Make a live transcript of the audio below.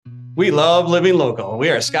We love living local. We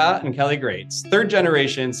are Scott and Kelly Greats, third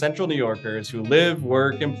generation Central New Yorkers who live,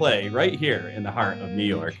 work, and play right here in the heart of New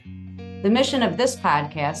York. The mission of this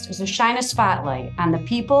podcast is to shine a spotlight on the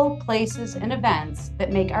people, places, and events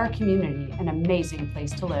that make our community an amazing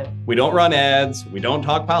place to live. We don't run ads. We don't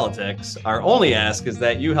talk politics. Our only ask is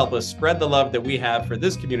that you help us spread the love that we have for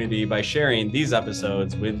this community by sharing these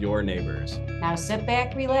episodes with your neighbors. Now sit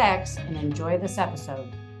back, relax, and enjoy this episode.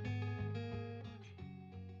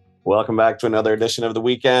 Welcome back to another edition of The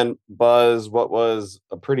Weekend Buzz. What was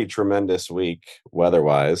a pretty tremendous week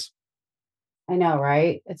weather-wise. I know,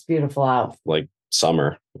 right? It's beautiful out. Like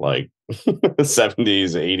summer, like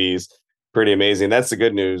 70s, 80s. Pretty amazing. That's the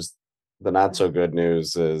good news. The not so good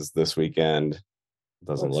news is this weekend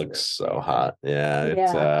doesn't look so hot.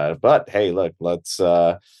 Yeah. But hey, look, let's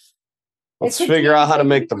figure out how to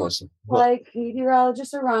make the most. Like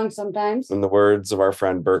meteorologists are wrong sometimes. In the words of our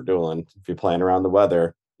friend Bert Doolin, if you're playing around the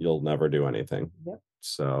weather, you'll never do anything. Yep.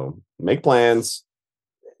 So make plans.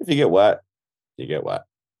 If you get wet, you get wet.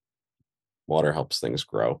 Water helps things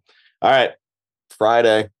grow. All right.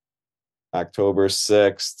 Friday, October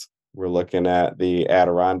 6th, we're looking at the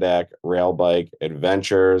Adirondack Rail Bike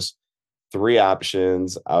Adventures. 3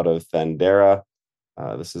 options out of Thendara.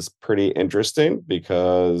 This is pretty interesting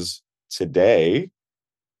because today,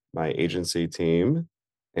 my agency team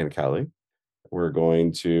and Kelly, we're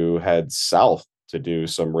going to head south to do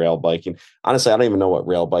some rail biking. Honestly, I don't even know what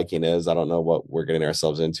rail biking is. I don't know what we're getting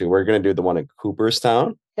ourselves into. We're going to do the one in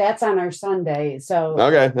Cooperstown. That's on our Sunday. So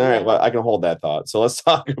okay, all right. Well, I can hold that thought. So let's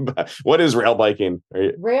talk about what is rail biking.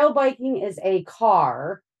 Rail biking is a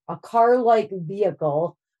car-like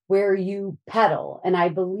vehicle where you pedal, and I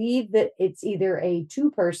believe that it's either a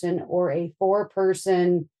 2-person or a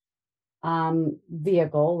 4-person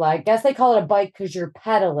vehicle. I guess they call it a bike because you're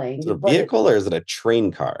pedaling. Is it a vehicle or is it a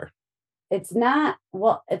train car? It's not.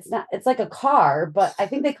 Well, it's not. It's like a car, but I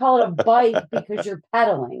think they call it a bike because you're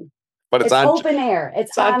pedaling. But it's on open air.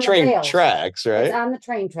 It's on train rails. Tracks, right? It's on the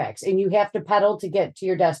train tracks, and you have to pedal to get to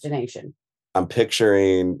your destination. I'm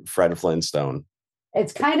picturing Fred Flintstone.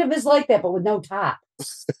 It's kind of is like that, but with no top.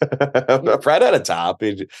 Fred had a top.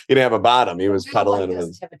 He didn't have a bottom. He was pedaling. He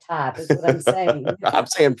doesn't have a top, is what I'm saying. I'm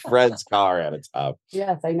saying Fred's car had a top.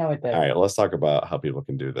 Yes, I know it did. All right, let's talk about how people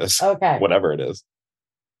can do this. Okay. Whatever it is.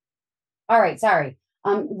 All right, sorry.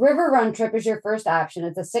 River Run Trip is your first option.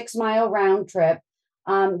 It's a 6-mile round trip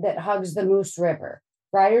that hugs the Moose River.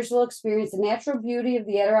 Riders will experience the natural beauty of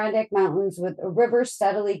the Adirondack Mountains with a river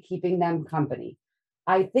steadily keeping them company.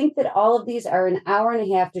 I think that all of these are an hour and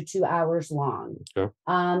a half to 2 hours long. Okay.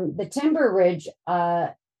 The Timber Ridge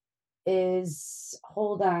is,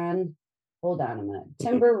 hold on a minute.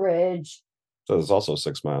 Timber Ridge. So there's also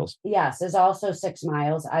 6 miles. Yes, is also 6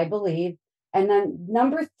 miles, I believe. And then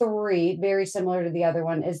number 3, very similar to the other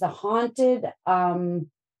one, is the Haunted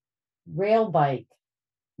Rail Bike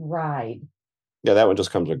Ride. Yeah, that one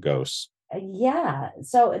just comes with ghosts. Yeah.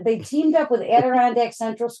 So they teamed up with Adirondack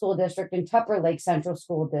Central School District and Tupper Lake Central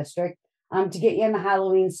School District to get you in the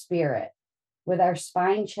Halloween spirit with our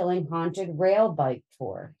spine-chilling haunted rail bike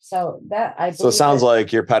tour. So that So it sounds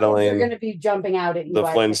like you're pedaling. They're going to be jumping out at you. The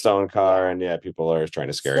Flintstone car, and people are trying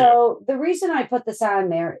to scare you. So the reason I put this on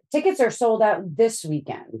there, tickets are sold out this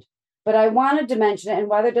weekend, but I wanted to mention it, and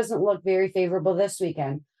weather doesn't look very favorable this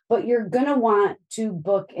weekend, but you're going to want to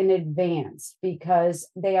book in advance because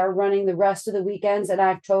they are running the rest of the weekends in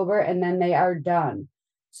October, and then they are done.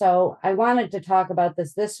 So I wanted to talk about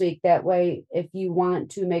this week. That way, if you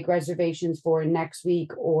want to make reservations for next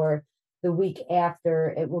week or the week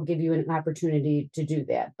after, it will give you an opportunity to do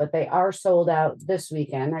that. But they are sold out this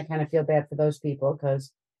weekend. I kind of feel bad for those people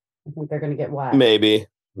because I think they're going to get wet. Maybe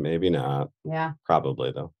not. Yeah.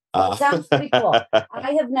 Probably, though. It sounds pretty cool.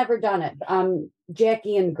 I have never done it.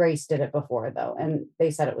 Jackie and Grace did it before, though, and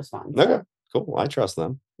they said it was fun. Okay, so. Cool. Well, I trust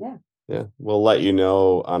them. Yeah. We'll let you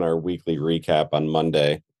know on our weekly recap on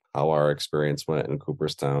Monday how our experience went in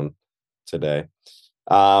Cooperstown today.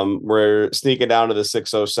 We're sneaking down to the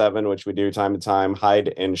 607, which we do time to time.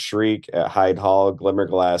 Hide and Shriek at Hyde Hall,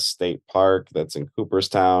 Glimmerglass State Park. That's in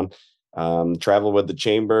Cooperstown. Travel with the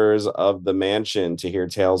Chambers of the Mansion to hear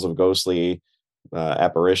tales of ghostly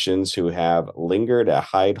apparitions who have lingered at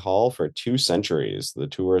Hyde Hall for 2 centuries. The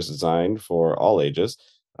tour is designed for all ages,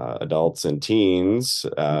 adults and teens.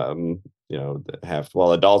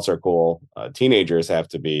 Adults are cool. Teenagers have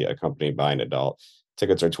to be accompanied by an adult.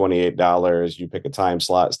 Tickets are $28. You pick a time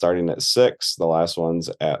slot starting at 6. The last one's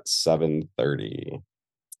at 7:30.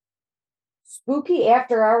 Spooky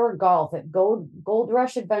After Hour Golf at Gold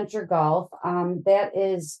Rush Adventure Golf. That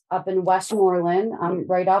is up in Westmoreland,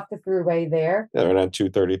 right off the freeway there. Yeah, right on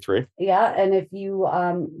 233. Yeah, and if you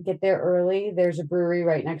get there early, there's a brewery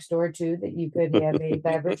right next door too that you could have a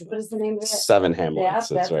beverage. What is the name of it? Seven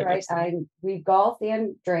Hamlets. Yeah, that's right. We golfed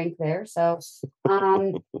and drank there. So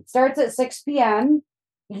starts at 6 p.m.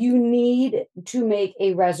 You need to make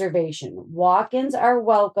a reservation. Walk-ins are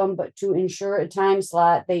welcome, but to ensure a time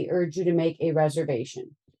slot, they urge you to make a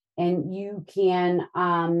reservation. And you can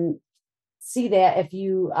see that if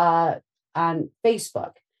you on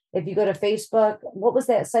Facebook. If you go to Facebook, what was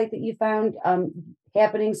that site that you found?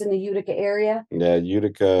 Happenings in the Utica area? Yeah,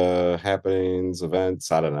 Utica happenings, events.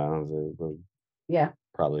 I don't know. Yeah.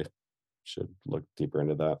 Probably should look deeper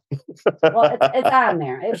into that. Well, it's on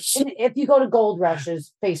there. If you go to Gold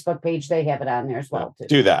Rush's Facebook page, they have it on there as well, too.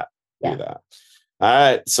 Do that. Yeah. Do that. All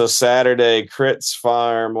right. So Saturday, Crit's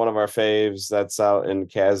Farm, one of our faves. That's out in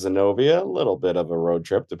Cazenovia. A little bit of a road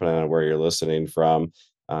trip, depending on where you're listening from.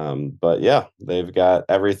 But yeah, they've got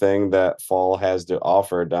everything that fall has to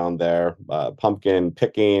offer down there. Pumpkin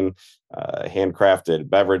picking, handcrafted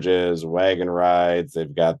beverages, wagon rides.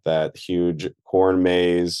 They've got that huge corn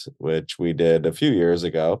maze, which we did a few years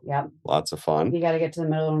ago. Yep. Lots of fun. You got to get to the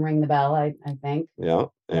middle and ring the bell, I think. Yeah.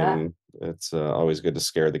 And it's always good to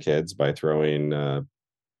scare the kids by throwing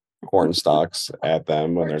corn stalks at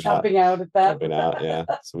them when they're jumping out at them. Jumping out, yeah.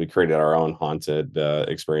 So we created our own haunted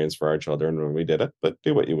experience for our children when we did it, but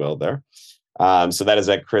do what you will there. So that is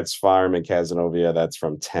at Crit's Farm in Cazenovia. That's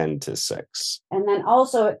from 10 to 6. And then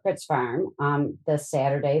also at Crit's Farm, this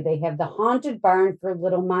Saturday, they have the Haunted Barn for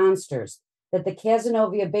Little Monsters that the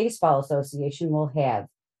Cazenovia Baseball Association will have.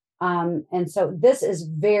 And so this is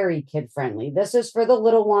very kid-friendly. This is for the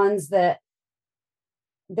little ones that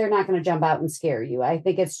they're not going to jump out and scare you. I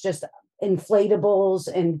think it's just inflatables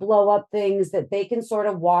and blow up things that they can sort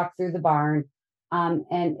of walk through the barn. And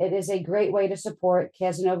it is a great way to support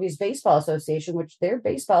Cazenovia's Baseball Association, which their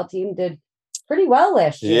baseball team did pretty well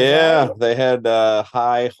last year. Yeah, right? They had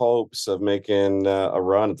high hopes of making a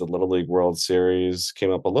run at the Little League World Series.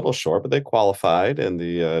 Came up a little short, but they qualified in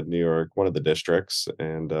the New York, one of the districts,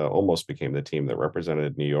 and almost became the team that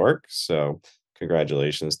represented New York. So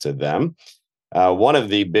congratulations to them. One of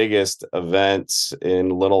the biggest events in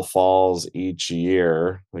Little Falls each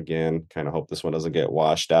year, again, kind of hope this one doesn't get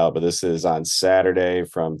washed out, but this is on Saturday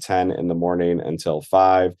from 10 in the morning until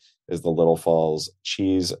 5, is the Little Falls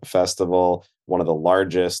Cheese Festival, one of the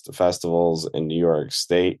largest festivals in New York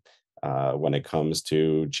State when it comes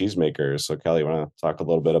to cheesemakers. So Kelly, you want to talk a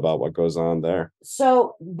little bit about what goes on there?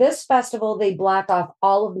 So this festival, they block off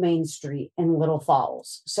all of Main Street in Little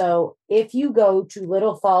Falls. So if you go to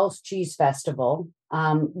Little Falls Cheese Festival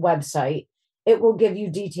website, it will give you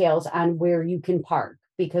details on where you can park,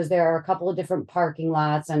 because there are a couple of different parking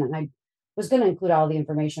lots. And I was going to include all the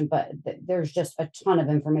information, but there's just a ton of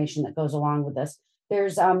information that goes along with this.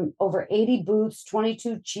 There's over 80 booths,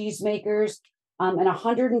 22 cheesemakers, and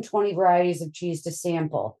 120 varieties of cheese to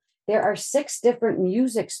sample. There are 6 different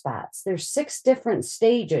music spots. There's 6 different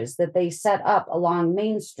stages that they set up along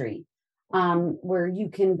Main Street, where you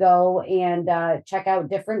can go and check out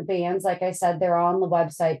different bands. Like I said, they're all on the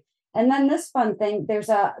website. And then this fun thing, there's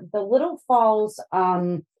the Little Falls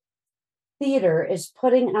Theater is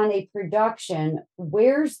putting on a production,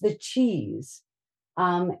 Where's the Cheese?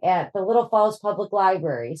 At the Little Falls Public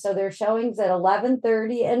Library. So their showings at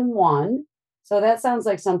 11:30 and 1. So that sounds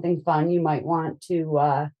like something fun you might want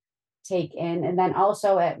to take in. And then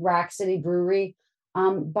also at Rock City Brewery,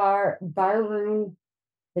 Bar Room,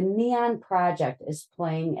 the Neon Project is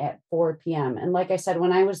playing at 4 p.m. And like I said,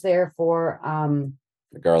 when I was there for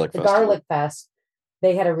The Garlic Festival. Garlic Fest,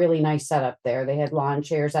 they had a really nice setup there. They had lawn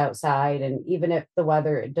chairs outside, and even if the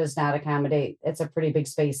weather does not accommodate, it's a pretty big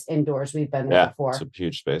space indoors. We've been there before. It's a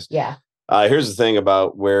huge space. Yeah. Here's the thing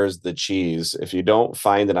about Where's the Cheese. If you don't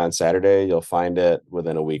find it on Saturday, you'll find it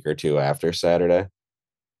within a week or two after Saturday,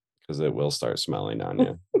 because it will start smelling on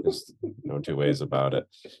you. There's no two ways about it.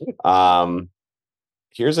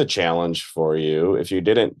 Here's a challenge for you. If you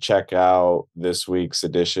didn't check out this week's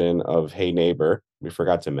edition of Hey Neighbor, we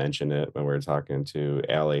forgot to mention it when we were talking to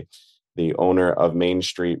Allie. The owner of Main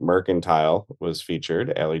Street Mercantile was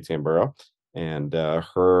featured, Allie Tamburo, and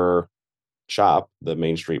her shop, the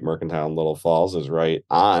Main Street Mercantile in Little Falls, is right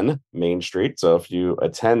on Main Street. So if you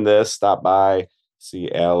attend this, stop by,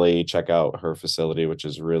 see Allie, check out her facility, which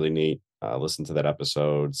is really neat. Listen to that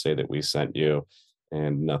episode, say that we sent you,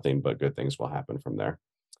 and nothing but good things will happen from there.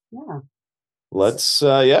 Yeah. Let's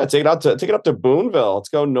take it up to Boonville. Let's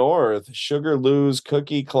go north. Sugar Lou's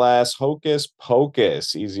Cookie Class Hocus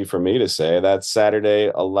Pocus. Easy for me to say. That's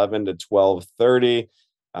Saturday 11 to 12:30.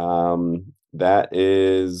 That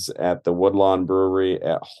is at the Woodlawn Brewery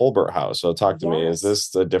at Holbert House. So talk to me. Is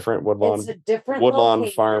this a different Woodlawn? It's a different Woodlawn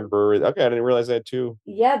location. Farm Brewery. Okay, I didn't realize that too.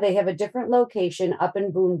 Yeah, they have a different location up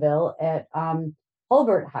in Boonville at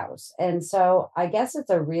Holbert House. And so I guess it's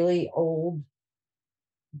a really old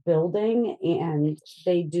building, and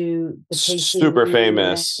they do the tasting Super room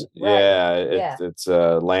famous. and- right. Yeah, it's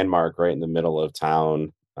a landmark right in the middle of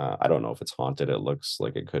town. I don't know if it's haunted. It looks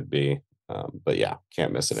like it could be. But yeah,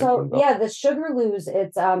 can't miss it. So yeah, the Sugar Lou's,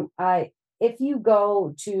 it's if you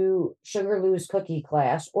go to Sugar Lou's Cookie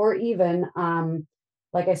Class, or even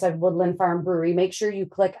like I said, Woodland Farm Brewery, make sure you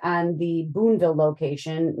click on the Boonville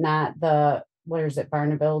location, not the, what is it,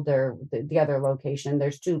 Barnabild, or the other location.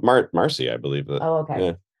 There's two. Marcy, I believe that. Oh, okay.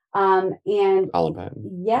 Yeah. And Colin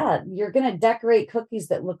Patton. yeah, you're gonna decorate cookies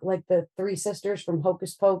that look like the three sisters from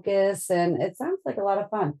Hocus Pocus, and it sounds like a lot of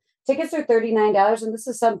fun. Tickets are $39, and this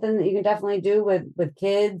is something that you can definitely do with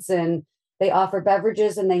kids. And they offer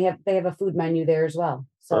beverages, and they have a food menu there as well.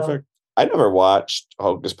 So Perfect. I never watched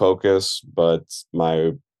Hocus Pocus, but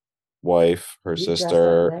my wife, her You dressed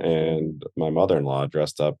sister, up, and my mother-in-law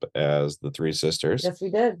dressed up as the three sisters. yes,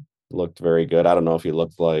 we did. Looked very good. I don't know if you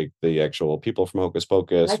looked like the actual people from Hocus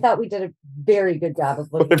Pocus. I thought we did a very good job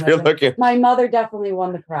of looking. If you're like them. looking, My mother definitely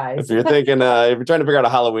won the prize. if you're thinking, if you're trying to figure out a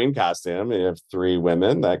Halloween costume, you have three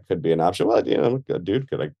women, that could be an option. Well, a dude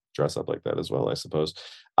could like dress up like that as well, I suppose.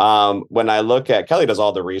 When I look at, Kelly does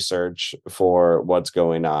all the research for what's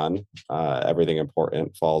going on. Everything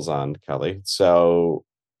important falls on Kelly. So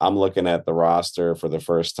I'm looking at the roster for the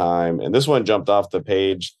first time, and this one jumped off the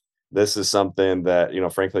page. This is something that,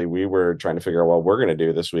 frankly, we were trying to figure out what we're going to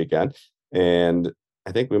do this weekend. And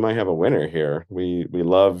I think we might have a winner here. We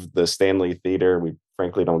love the Stanley Theater. We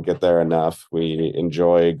frankly don't get there enough. We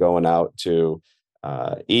enjoy going out to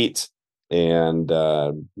eat, and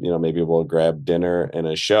maybe we'll grab dinner and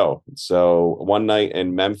a show. So one night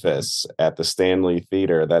in Memphis at the Stanley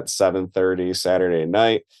Theater, that's 7:30 Saturday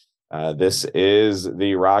night. This is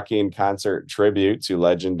the rocking concert tribute to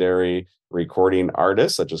legendary recording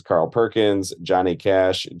artists such as Carl Perkins, Johnny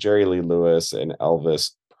Cash, Jerry Lee Lewis, and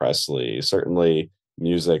Elvis Presley. Certainly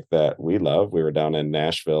music that we love. We were down in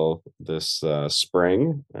Nashville this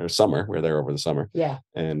spring or summer. We were there over the summer. Yeah.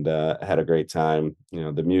 And had a great time.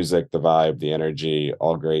 The music, the vibe, the energy,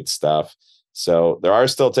 all great stuff. So there are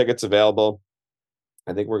still tickets available.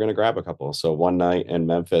 I think we're going to grab a couple. So one night in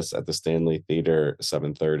Memphis at the Stanley Theater,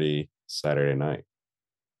 7:30 Saturday night.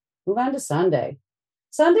 Move on to Sunday.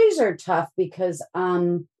 Sundays are tough because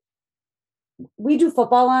we do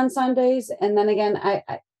football on Sundays, and then again, I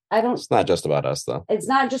don't. It's not just about us, though. It's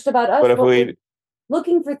not just about us. But if we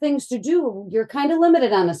looking for things to do, you're kind of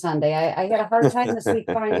limited on a Sunday. I had a hard time this week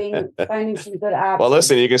finding some good options. Well,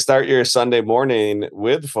 listen, you can start your Sunday morning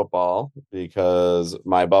with football because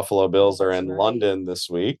my Buffalo Bills are in London this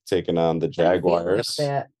week, taking on the Jaguars.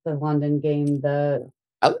 The London game,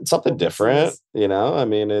 something different, I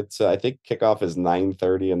mean, it's I think kickoff is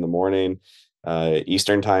 9:30 in the morning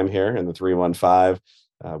Eastern time here in the 315,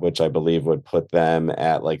 which I believe would put them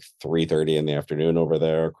at like 3:30 in the afternoon over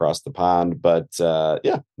there across the pond. But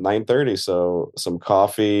 9:30, so some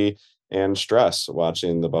coffee and stress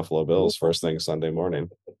watching the Buffalo Bills first thing Sunday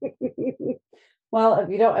morning. Well,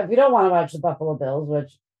 if you don't want to watch the Buffalo Bills,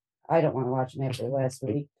 which I don't want to watch them after last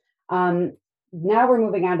week, now we're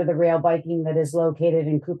moving on to the rail biking that is located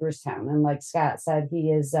in Cooperstown. And like Scott said, he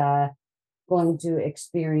is going to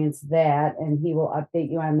experience that, and he will update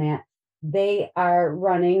you on that. They are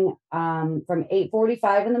running from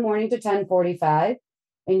 8:45 in the morning to 10:45,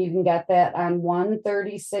 and you can get that on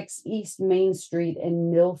 136 East Main Street in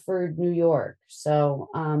Milford, New York. So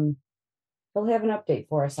he'll have an update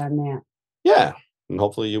for us on that. Yeah, and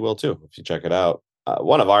hopefully you will too if you check it out.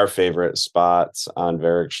 One of our favorite spots on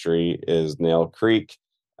Varick Street is Nail Creek.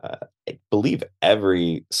 I believe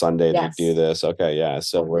every Sunday they do this. Okay, yeah.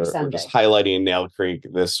 So we're just highlighting Nail Creek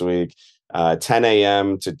this week. 10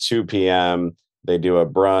 a.m. to 2 p.m. They do a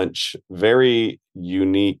brunch. Very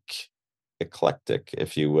unique, eclectic,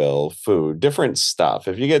 if you will, food. Different stuff.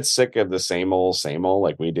 If you get sick of the same old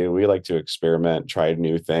like we do, we like to experiment, try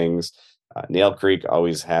new things. Nail Creek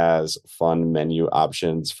always has fun menu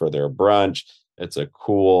options for their brunch. It's a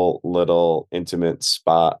cool little intimate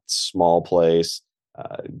spot, small place,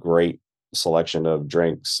 great selection of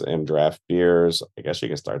drinks and draft beers. I guess you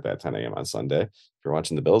can start that 10 a.m. on Sunday. If you're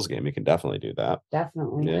watching the Bills game, you can definitely do that.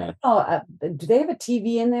 Definitely. Yeah. Oh, do they have a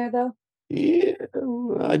TV in there though? Yeah,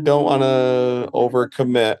 I don't want to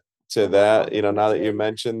overcommit to that. Now that you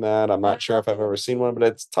mentioned that, I'm not sure if I've ever seen one, but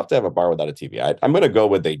it's tough to have a bar without a TV. I'm going to go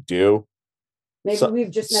with they do. Maybe we've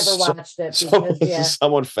just never watched it. Because,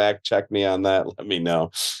 someone fact check me on that. Let me know.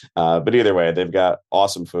 But either way, they've got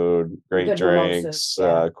awesome food, great Good drinks,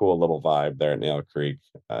 mimosas, cool little vibe there at Nail Creek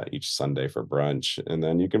each Sunday for brunch. And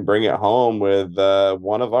then you can bring it home with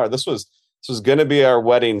one of our, this was going to be our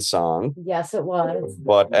wedding song. Yes, it was.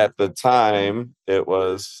 But at the time, it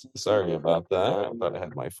was, sorry about that. I thought I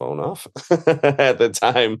had my phone off. At the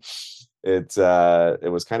time,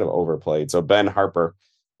 it was kind of overplayed. So Ben Harper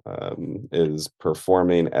is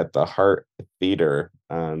performing at the Hart Theater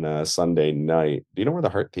on Sunday night. Do you know where the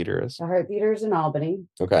Hart Theater is? The Hart Theater is in Albany.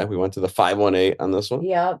 Okay, we went to the 518 on this one.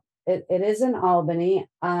 Yep, it is in Albany.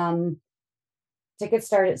 Tickets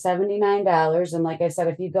start at $79, and like I said,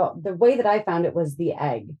 if you go, the way that I found it was the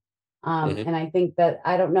Egg, and I think that,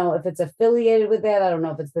 I don't know if it's affiliated with that. I don't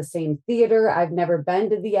know if it's the same theater. I've never been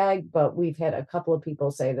to the Egg, but we've had a couple of people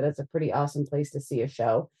say that it's a pretty awesome place to see a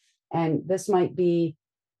show, and this might be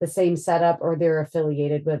the same setup or they're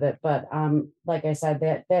affiliated with it. But like I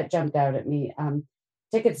said, that jumped out at me.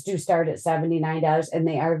 Tickets do start at $79, and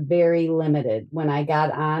they are very limited. When I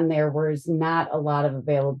got on, there was not a lot of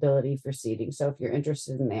availability for seating. So if you're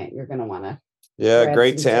interested in that, you're going to want to. Yeah,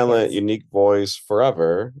 great talent, tickets. Unique voice.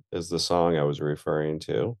 Forever is the song I was referring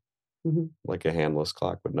to. Like a handless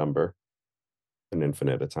clock would number an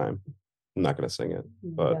infinite at a time. I'm not going to sing it,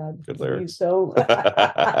 but good lyrics. So.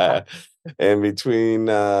 And between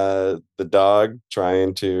the dog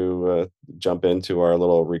trying to jump into our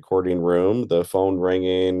little recording room, the phone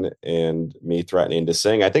ringing, and me threatening to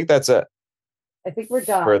sing, I think that's it. I think we're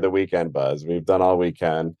done for the weekend buzz. We've done all we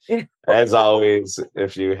can. As always,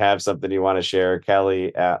 if you have something you want to share,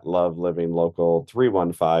 Kelly at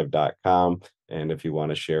lovelivinglocal315.com. And if you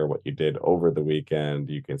want to share what you did over the weekend,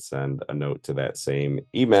 you can send a note to that same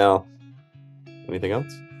email. Anything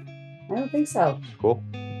else? I don't think so. Cool.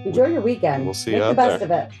 Enjoy your weekend. We'll see you out there. Make the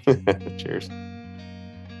best of it. Cheers.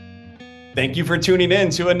 Thank you for tuning in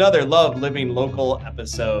to another Love Living Local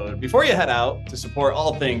episode. Before you head out to support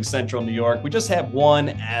all things Central New York, we just have one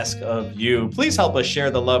ask of you. Please help us share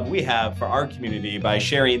the love we have for our community by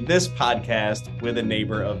sharing this podcast with a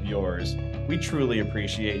neighbor of yours. We truly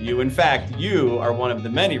appreciate you. In fact, you are one of the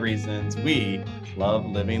many reasons we love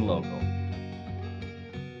living local.